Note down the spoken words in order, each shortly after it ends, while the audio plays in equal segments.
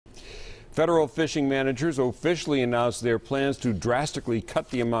Federal fishing managers officially announced their plans to drastically cut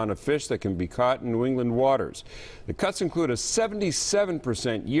the amount of fish that can be caught in New England waters. The cuts include a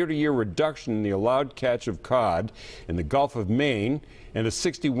 77% year-to-year reduction in the allowed catch of cod in the Gulf of Maine and a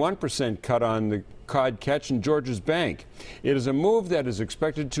 61% cut on the cod catch in Georges Bank. It is a move that is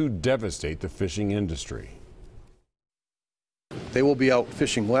expected to devastate the fishing industry. They will be out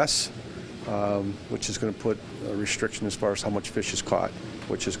fishing less, which is going to put a restriction as far as how much fish is caught,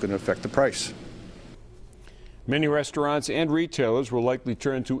 which is going to affect the price. Many restaurants and retailers will likely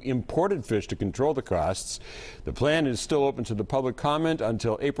turn to imported fish to control the costs. The plan is still open to the public comment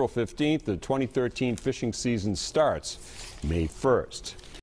until April 15th. The 2013 fishing season starts May 1st.